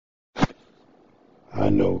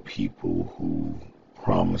know people who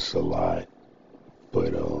promise a lot,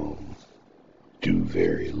 but do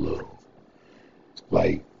very little.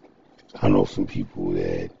 Like, I know some people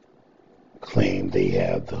that claim they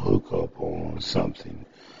have the hookup on something.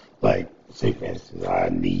 Like, say for instance, I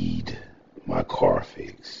need my car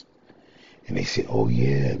fixed. And they say, oh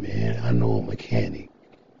yeah, man, I know a mechanic.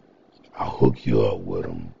 I'll hook you up with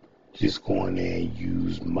him. Just go in there and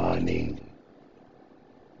use my name.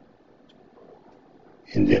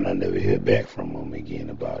 And then I never hear back from them again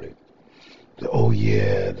about it. Oh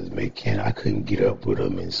yeah, the mechanic, I couldn't get up with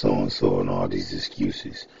him and all these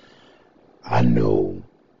excuses. I know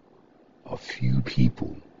a few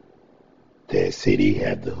people that say they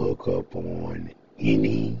have the hookup on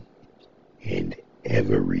any and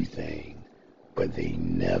everything, but they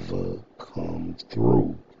never come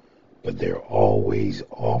through. But they're always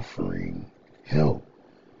offering help.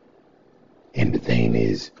 And the thing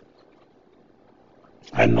is,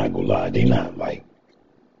 I'm not gonna lie, they're not like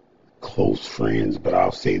close friends, but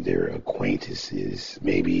I'll say they're acquaintances.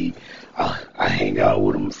 Maybe I hang out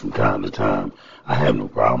with them from time to time. I have no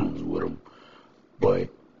problems with them. But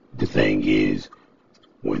the thing is,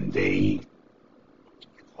 when they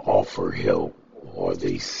offer help or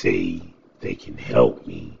they say they can help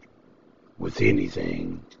me with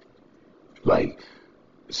anything, like,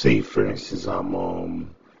 say for instance, I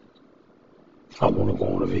want to go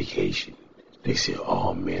on a vacation. They say,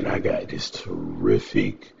 oh man, I got this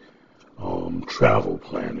terrific travel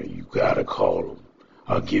planner. You gotta call him.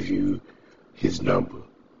 I'll give you his number.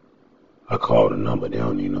 I call the number. They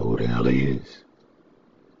don't even know who the hell he is.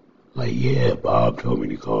 Like, yeah, Bob told me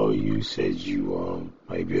to call you. Said you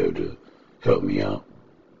might be able to help me out.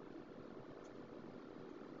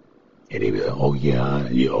 And they be like, oh yeah,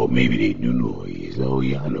 or maybe they do know who he is. Oh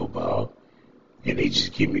yeah, I know Bob. And they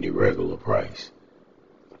just give me the regular price.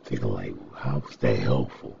 I'm thinking like, how was that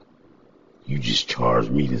helpful? You just charged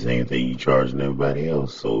me the same thing you charging everybody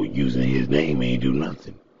else, so using his name ain't do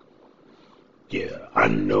nothing. Yeah, I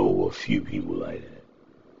know a few people like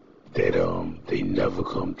that they never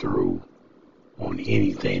come through on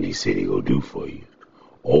anything they say they go do for you.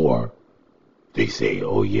 Or they say,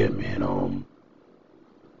 oh yeah, man,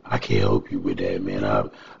 I can help you with that, man.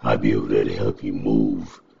 I'll be over there to help you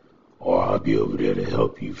move, or I'll be over there to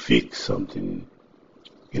help you fix something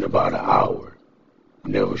in about an hour.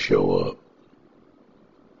 Never show up.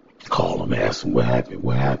 Call them, ask them what happened.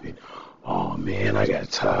 What happened? Oh man, I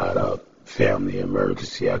got tied up. Family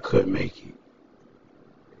emergency. I couldn't make it.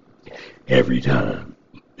 Every time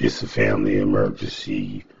it's a family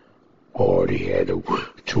emergency, or they had to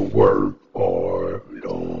work, or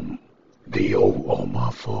oh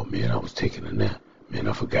my fault, man. I was taking a nap. Man,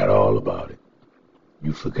 I forgot all about it.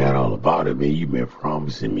 You forgot all about it, man. You've been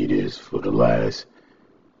promising me this for the last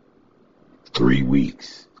 3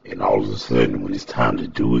 weeks. And all of a sudden, when it's time to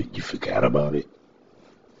do it, you forgot about it.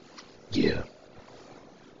 Yeah.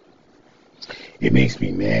 It makes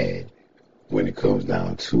me mad when it comes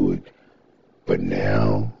down to it. But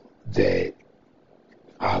now that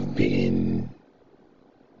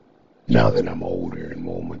now that I'm older and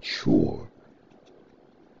more mature,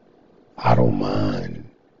 I don't mind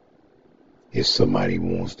if somebody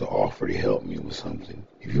wants to offer to help me with something.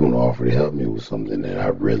 If you want to offer to help me with something that I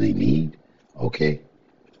really need, okay,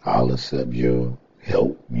 I'll accept your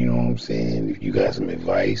help. You know what I'm saying? If you got some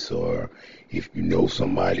advice, or if you know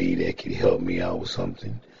somebody that can help me out with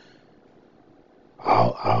something,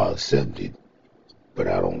 I'll accept it. But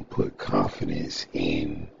I don't put confidence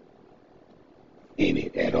in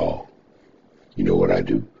it at all. You know what I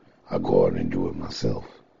do? I go out and do it myself.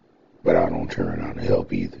 But I don't turn around to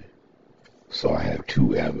help either. So I have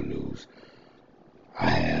two avenues. I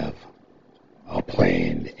have a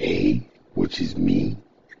plan A, which is me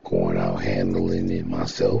going out handling it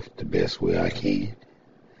myself the best way I can.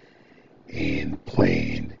 And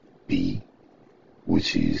plan B,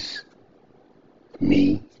 which is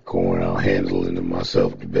me going out handling it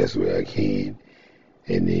myself the best way I can.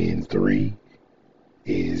 And then 3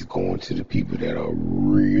 is going to the people that are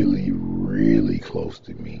really, really close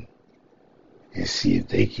to me and see if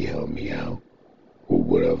they can help me out or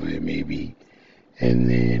whatever it may be. And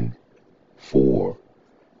then 4,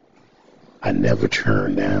 I never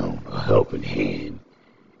turn down a helping hand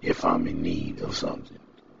if I'm in need of something.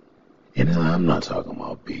 And I'm not talking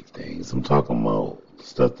about big things. I'm talking about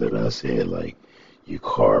stuff that I said, like your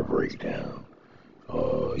car breakdown,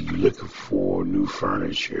 you looking for new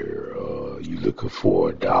furniture, you looking for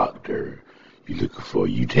a doctor,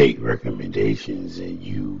 you take recommendations, and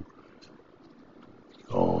you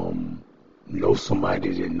know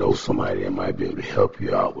somebody that might be able to help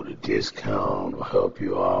you out with a discount or help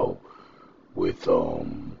you out with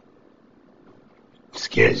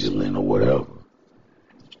scheduling or whatever.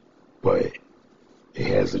 But it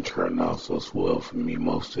hasn't turned out so well for me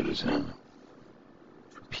most of the time.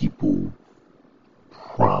 People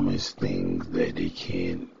promise things that they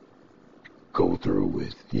can't go through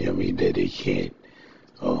with. You know what I mean? That they can't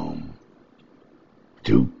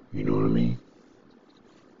do. You know what I mean?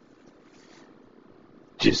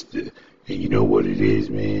 And you know what it is,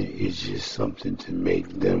 man? It's just something to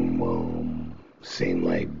make them seem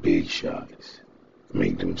like big shots.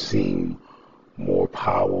 Make them seem more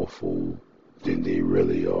powerful than they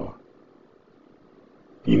really are.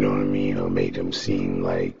 You know what I mean? Or make them seem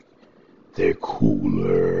like they're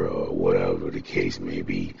cooler or whatever the case may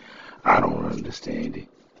be. I don't understand it.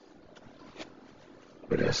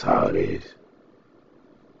 But that's how it is.